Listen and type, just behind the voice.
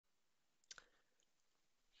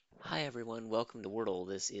Hi everyone, welcome to Wordle.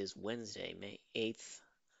 This is Wednesday, May 8th.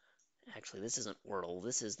 Actually, this isn't Wordle,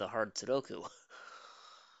 this is the hard Sudoku.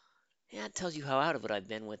 Yeah, it tells you how out of it I've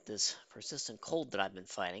been with this persistent cold that I've been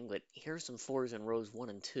fighting, but here's some 4s in rows 1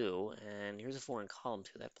 and 2, and here's a 4 in column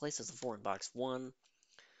 2. That places the 4 in box 1.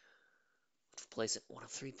 Place it in one of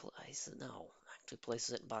 3 places. No, actually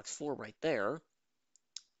places it in box 4 right there.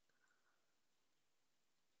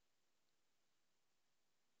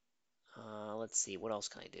 Let's see, what else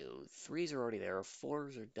can I do? 3s are already there,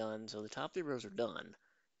 4s are done, so the top 3 rows are done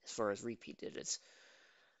as far as repeat digits.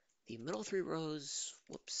 The middle 3 rows,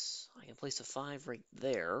 whoops, I can place a 5 right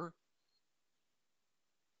there.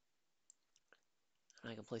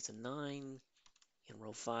 And I can place a 9 in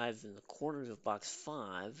row 5 in the corners of box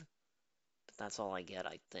 5. But that's all I get,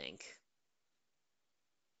 I think.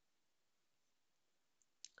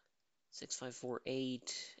 6, 5, 4,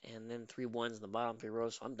 8, and then 3 1s in the bottom 3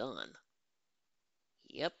 rows, so I'm done.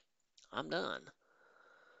 Yep, I'm done.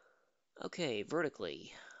 Okay,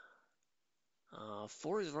 vertically.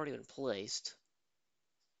 4s have already been placed.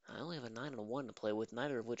 I only have a 9 and a 1 to play with,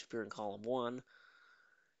 neither of which appear in column 1.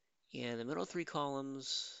 In the middle 3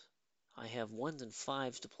 columns, I have 1s and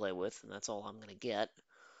 5s to play with, and that's all I'm going to get.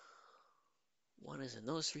 1 is in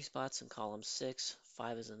those 3 spots in column 6,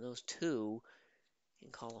 5 is in those 2 in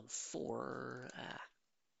column 4.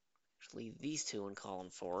 Leave these 2 in column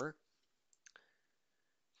 4.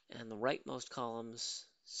 And the rightmost columns,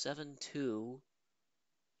 7, 2.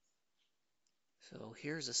 So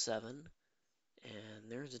here's a 7,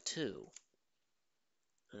 and there's a 2.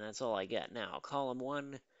 And that's all I get. Now, column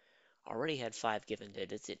 1 already had 5 given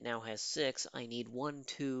digits. It now has 6. I need 1,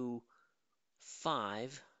 2,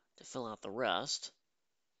 5 to fill out the rest.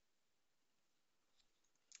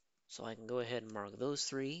 So I can go ahead and mark those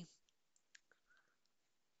 3.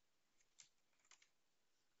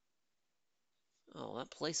 Oh,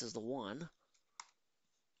 that places the 1.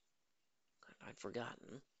 I'd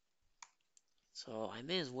forgotten. So I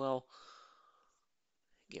may as well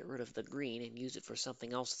get rid of the green and use it for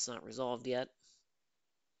something else that's not resolved yet.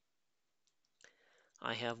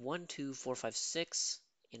 I have 1, 2, 4, 5, 6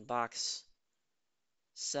 in box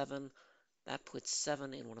 7. That puts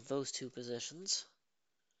 7 in one of those 2 positions.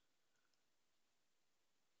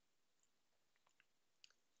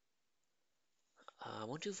 Uh,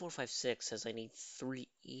 1, 2, 4, 5, 6 says I need 3,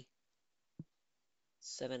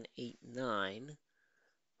 7, 8, 9.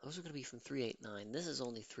 Those are going to be from 3, 8, 9. This is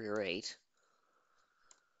only 3 or 8.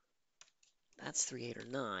 That's 3, 8, or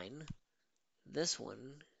 9. This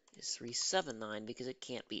one is 3, 7, 9 because it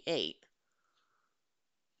can't be 8.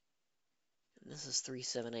 And this is 3,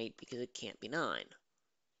 7, 8 because it can't be 9.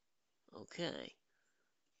 Okay.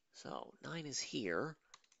 So 9 is here,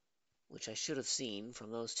 which I should have seen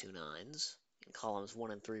from those 2 9s in columns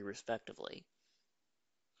 1 and 3 respectively.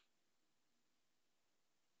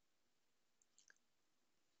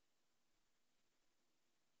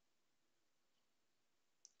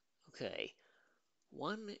 Okay,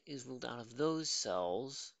 1 is ruled out of those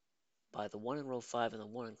cells by the 1 in row 5 and the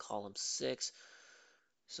 1 in column 6.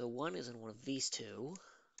 So 1 is in one of these 2.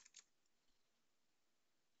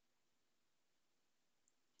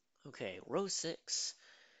 Okay, row 6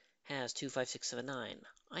 has 2, 5, 6, 7, 9.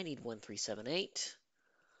 I need 1, 3, 7, 8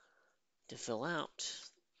 to fill out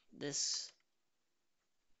this.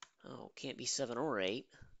 Oh, can't be 7 or 8.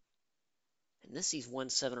 And this sees 1,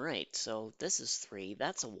 7, or 8. So this is 3.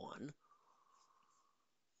 That's a 1.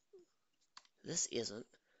 This isn't.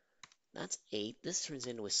 That's 8. This turns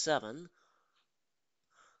into a 7.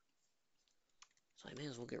 So I may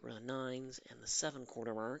as well get rid of 9s and the 7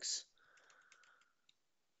 quarter marks.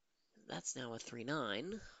 That's now a 3,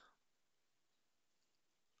 9.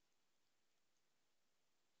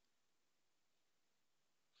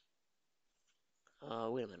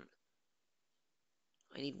 Wait a minute.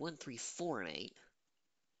 I need 1, 3, 4, and 8.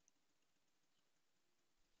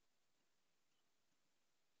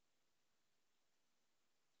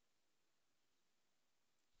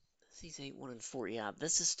 This is 8, 1, and 4. Yeah,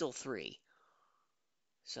 this is still 3.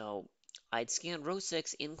 So I'd scanned row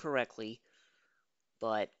 6 incorrectly,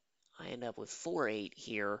 but I end up with 4, 8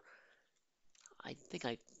 here. I think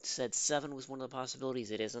I said 7 was one of the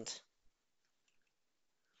possibilities. It isn't.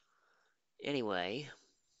 Anyway,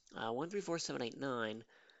 1, 3, 4, 7, 8, 9.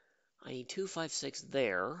 I need 2, 5, 6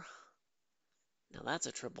 there. Now that's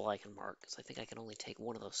a triple I can mark, because I think I can only take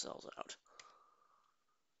one of those cells out.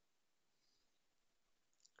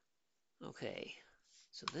 Okay,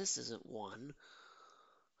 so this isn't 1.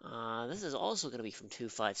 This is also going to be from 2,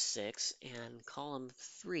 5, 6, and column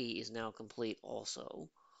 3 is now complete also.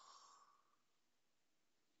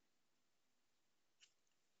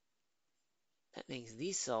 That makes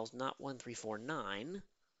these cells not 1, 3, 4, 9.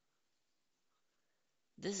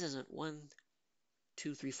 This isn't 1,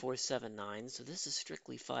 2, 3, 4, 7, 9, so this is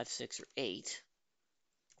strictly 5, 6, or 8.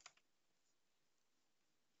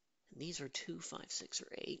 And these are 2, 5, 6, or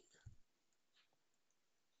 8.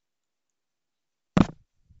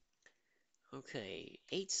 Okay,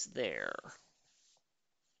 8's there.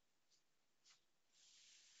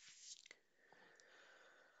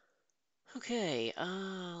 Okay,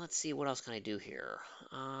 let's see, what else can I do here?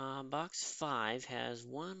 Box 5 has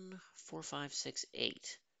 1, 4, 5, 6,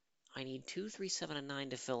 8. I need 2, 3, 7, and 9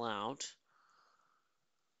 to fill out.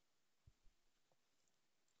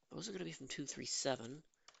 Those are going to be from 2, 3, 7,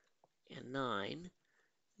 and 9.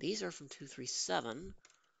 These are from 2, 3, 7.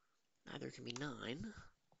 Neither can be 9.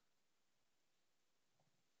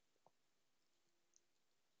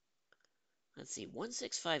 Let's see, 1,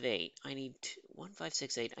 6, 5, 8. I need 1, 5,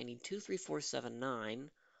 6, 8. I need 2, 3, 4, 7, 9.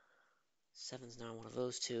 7's not one of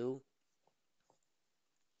those two.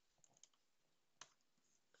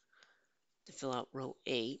 To fill out row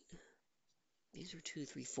 8. These are 2,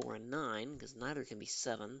 3, 4, and 9, because neither can be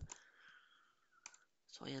 7.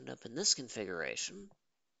 So I end up in this configuration.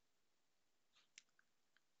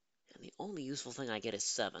 And the only useful thing I get is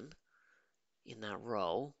 7 in that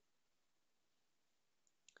row.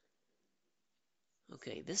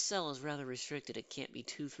 Okay, this cell is rather restricted. It can't be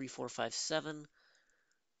 2, 3, 4, 5, 7.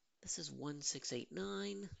 This is 1, 6, 8,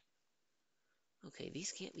 9. Okay,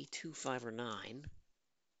 these can't be 2, 5, or 9.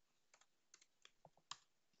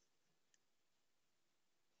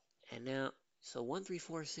 And now, so 1, 3,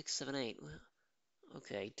 4, 6, 7, 8.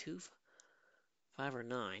 Okay, 2, 5, or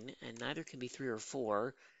 9. And neither can be 3 or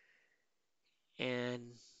 4. And,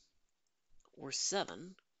 or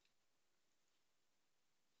 7.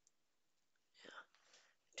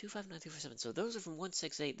 2, 5, 9, 3, 4, 7. So those are from 1,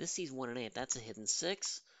 6, 8. This sees 1 and 8. That's a hidden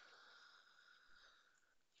 6.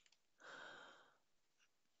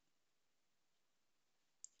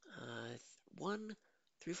 1,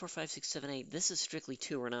 3, 4, 5, 6, 7, 8. This is strictly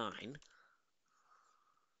 2 or 9.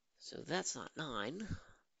 So that's not 9.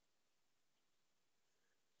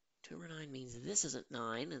 2 or 9 means this isn't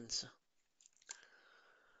 9, and so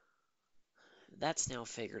that's now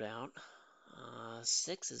figured out.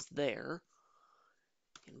 6 is there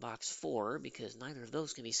in box 4 because neither of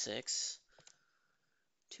those can be 6.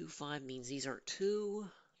 2, 5 means these aren't 2.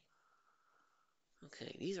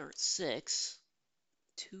 Okay, these aren't 6.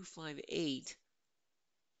 2, 5, 8.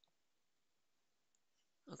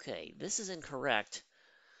 Okay, this is incorrect.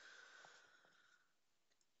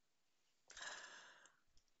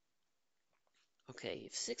 Okay,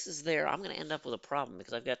 if 6 is there, I'm going to end up with a problem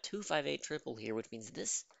because I've got 2, 5, 8 triple here, which means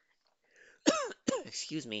this,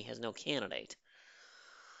 excuse me, has no candidate.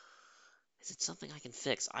 Is it something I can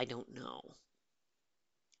fix? I don't know.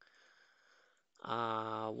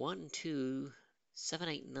 1, 2, 7,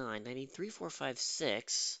 8, 9. I need 3, 4, 5,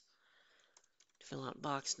 6 to fill out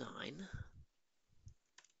box 9.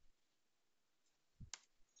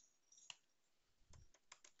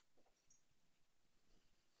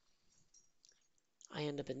 I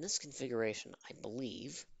end up in this configuration, I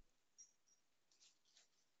believe.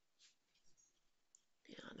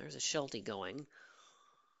 Yeah, there's a Sheltie going.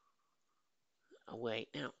 Oh, wait,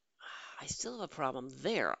 now, I still have a problem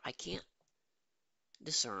there. I can't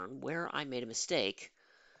discern where I made a mistake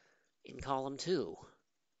in column 2.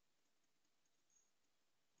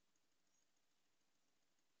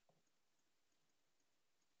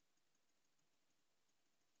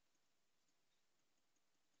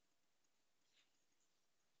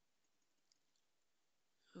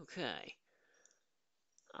 Okay.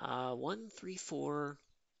 1, 3, 4,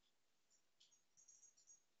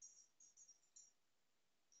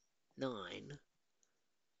 9.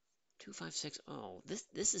 2, 5, 6. Oh,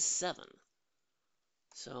 this is 7.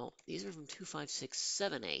 So these are from 2, 5, 6,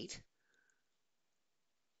 7, 8.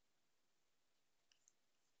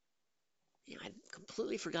 Yeah, I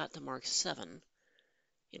completely forgot to mark 7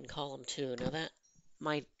 in column 2. Now that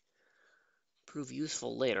might prove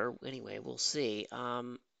useful later. Anyway, we'll see.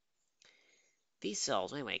 These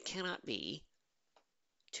cells, anyway, cannot be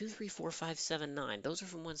 2, 3, 4, 5, 7, 9. Those are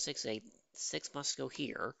from 1, 6, 8. 6 must go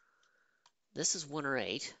here. This is 1 or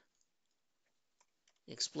 8.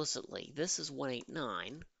 Explicitly. This is 1, 8,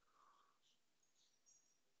 9.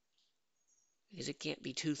 Because it can't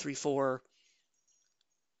be 2, 3, 4,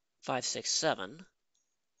 5, 6, 7.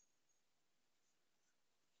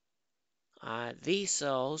 These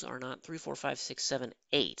cells are not 3, 4, 5, 6, 7,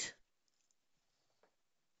 8.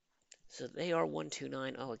 So they are 1, 2,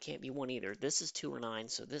 9. Oh, it can't be 1 either. This is 2 or 9,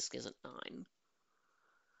 so this isn't 9.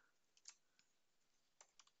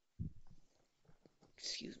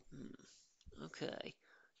 Excuse me. Okay.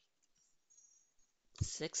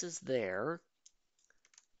 6 is there.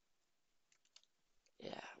 Yeah,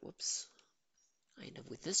 whoops. I end up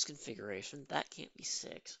with this configuration. That can't be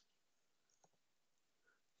 6.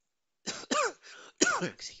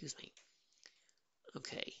 Excuse me.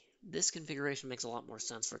 Okay, this configuration makes a lot more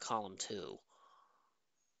sense for column 2.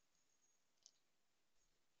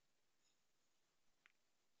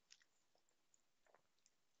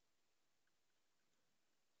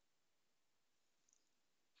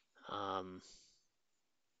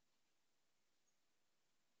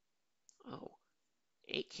 Oh,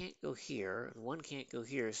 8 can't go here, and 1 can't go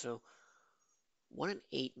here, so 1 and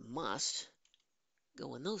 8 must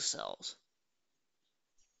go in those cells.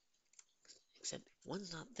 Except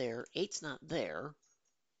 1's not there, 8's not there.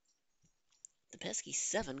 The pesky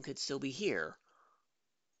 7 could still be here.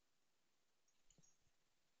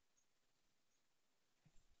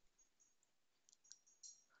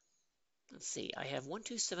 Let's see, I have 1,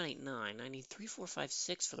 2, 7, 8, 9. I need 3, 4, 5,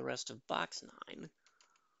 6 for the rest of box 9.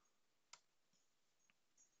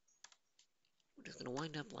 We're just going to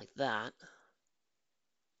wind up like that.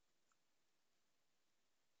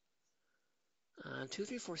 2,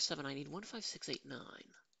 3, 4, 7. I need 1, 5, 6, 8, 9.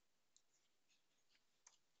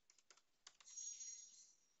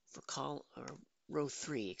 For row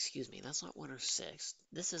 3, excuse me. That's not 1 or 6.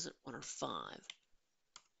 This isn't 1 or 5.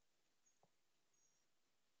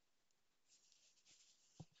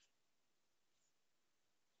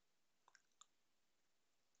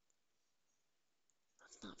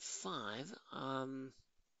 That's not 5.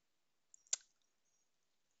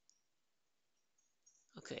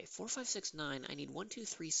 Okay, 4, 5, 6, 9. I need 1, 2,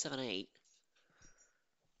 3, 7, 8.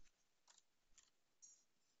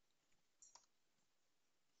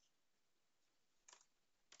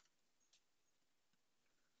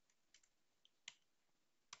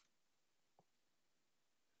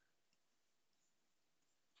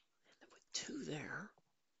 End up with 2 there.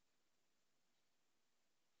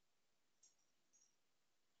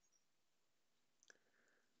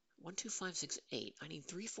 1, 2, 5, 6, 8. I need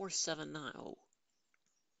 3, 4, 7, 9. Oh.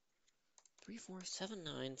 3, 4, 7,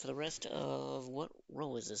 9 for the rest of what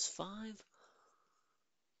row is this? 5?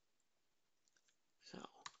 So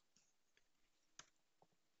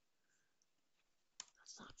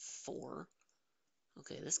that's not 4.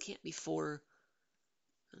 Okay, this can't be 4,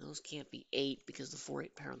 and those can't be 8 because the 4,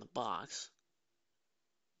 8 pair in the box.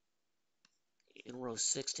 In row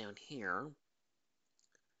 6 down here.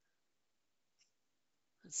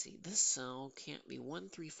 Let's see, this cell can't be 1,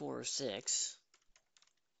 3, 4, or 6.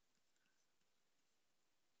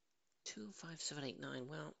 2, 5, 7, 8, 9.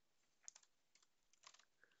 Well,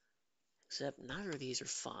 except neither of these are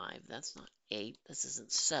 5. That's not 8. This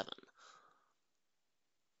isn't 7.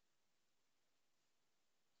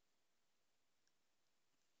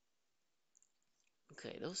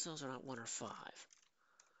 Okay, those cells are not 1 or 5.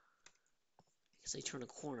 Because they turn a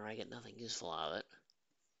corner, I get nothing useful out of it.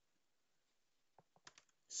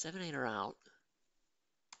 7, 8 are out.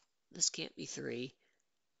 This can't be 3.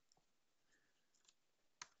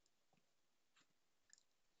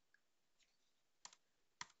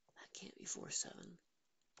 That can't be 4, 7.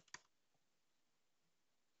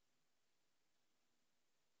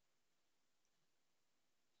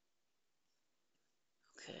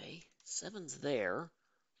 Okay, 7's there.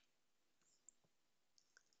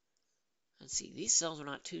 Let's see, these cells are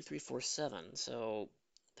not 2, 3, 4, 7, so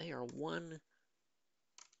they are 1,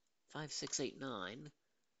 5, 6, 8, 9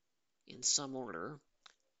 in some order.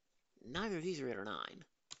 Neither of these are 8 or 9.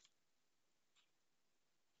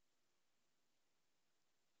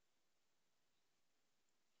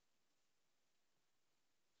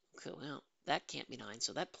 Okay, well, that can't be 9,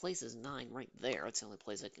 so that places 9 right there. It's the only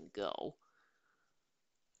place it can go.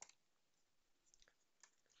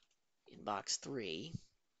 In box 3.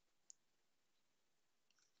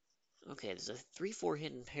 Okay, there's a 3, 4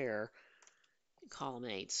 hidden pair in column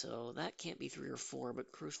 8, so that can't be 3 or 4,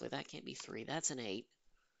 but crucially, that can't be 3. That's an 8.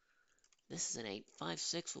 This is an 8. 5,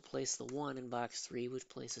 6 will place the 1 in box 3, which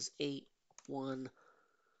places 8, 1,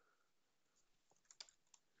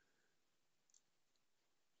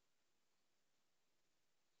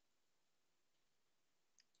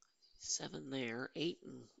 7 there, 8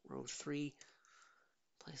 in row 3,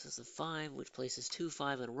 places the 5, which places 2,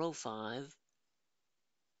 5 in row 5.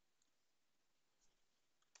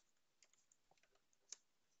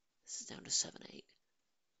 This is down to 7, 8.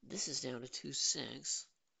 This is down to 2, 6.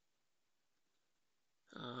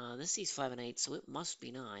 This sees 5 and 8, so it must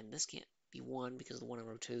be 9. This can't be 1 because of the 1 in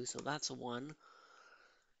row 2, so that's a 1.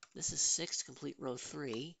 This is 6 to complete row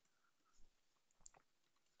 3.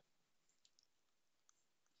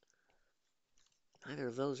 Neither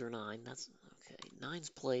of those are 9. That's okay. 9's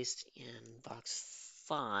placed in box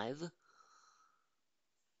 5.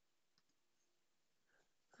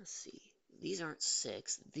 Let's see. These aren't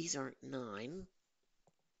 6. These aren't 9.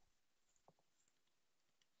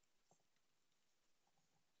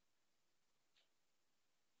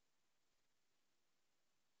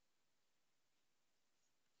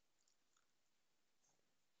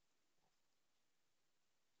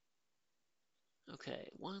 Okay,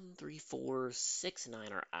 1, 3, 4, 6,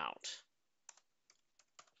 9 are out.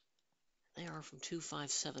 They are from 2,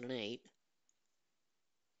 5, 7, and 8.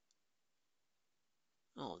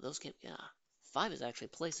 Oh, those can, yeah. 5 is actually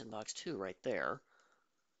placed in box 2 right there.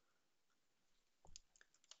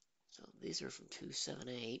 So these are from 2, 7,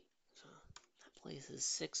 8. So that places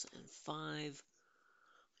 6 and 5.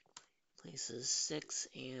 Places 6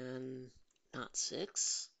 and not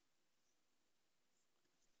 6.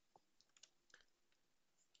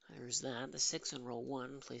 There's that. The 6 in row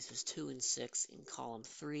 1 places 2 and 6 in column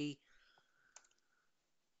 3.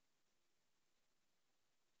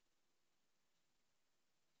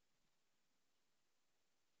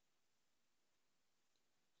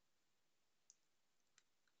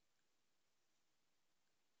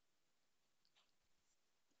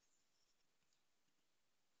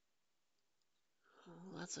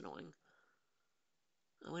 Oh, that's annoying.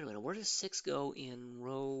 Oh, wait a minute. Where does 6 go in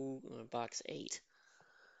row box 8?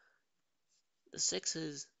 The 6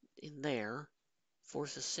 is in there,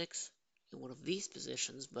 forces 6 in one of these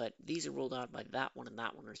positions, but these are ruled out by that one and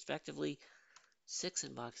that one respectively. 6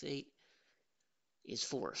 in box 8 is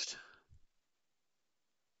forced.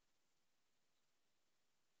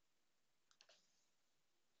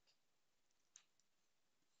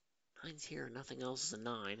 Nine's here, nothing else is a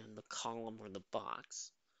 9 in the column or the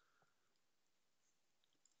box.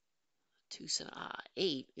 2, 7,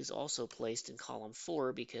 8 is also placed in column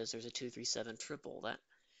 4 because there's a 2, 3, 7 triple. That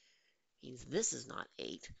means this is not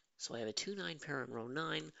 8. So I have a 2, 9 pair in row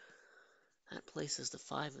 9. That places the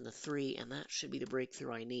 5 and the 3, and that should be the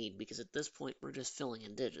breakthrough I need because at this point we're just filling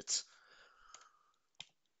in digits.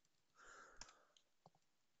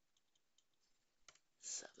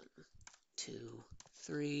 7, 2,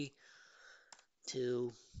 3,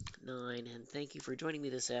 2, 9, and thank you for joining me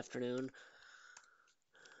this afternoon.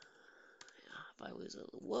 If I was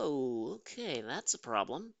whoa, okay, that's a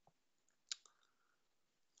problem.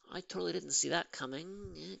 I totally didn't see that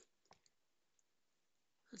coming.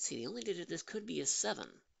 Let's see, the only digit this could be is 7,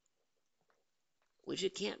 which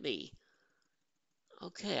it can't be.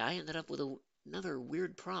 Okay, I ended up with another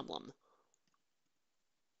weird problem.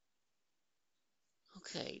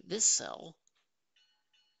 Okay, this cell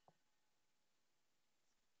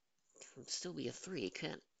can still be a 3,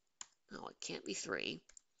 can't? No, it can't be 3.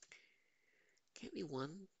 Can't be 1,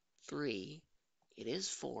 3. It is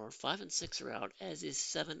 4. 5 and 6 are out, as is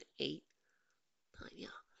 7, 8, 9. Yeah.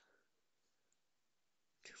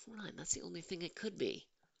 2, 4, 9. That's the only thing it could be.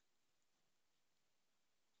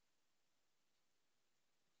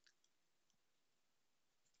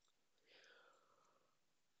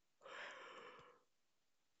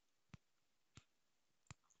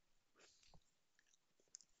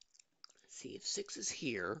 Let's see if 6 is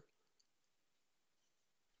here.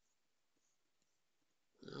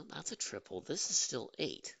 Well, that's a triple. This is still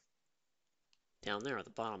 8. Down there at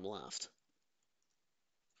the bottom left.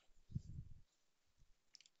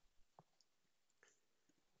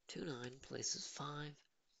 2, 9 places 5,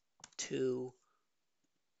 2,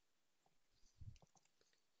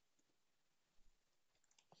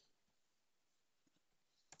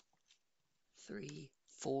 3,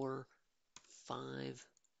 4, 5.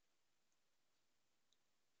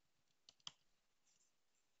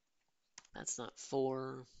 That's not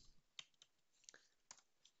 4.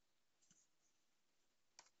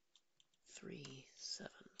 3, 7,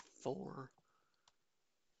 4,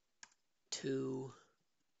 2,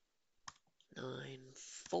 9,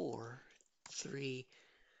 4, 3,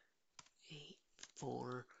 8,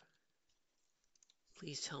 4.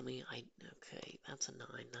 Please tell me okay, that's a 9,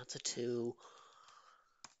 that's a 2.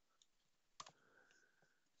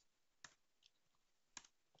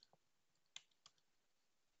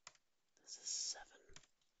 This is 7,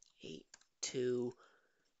 8, 2,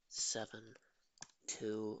 7,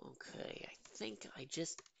 2. Okay, I think I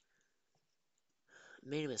just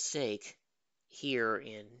made a mistake here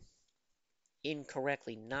in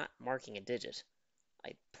incorrectly not marking a digit.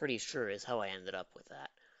 I'm pretty sure is how I ended up with that.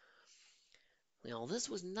 Well, this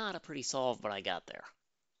was not a pretty solve, but I got there.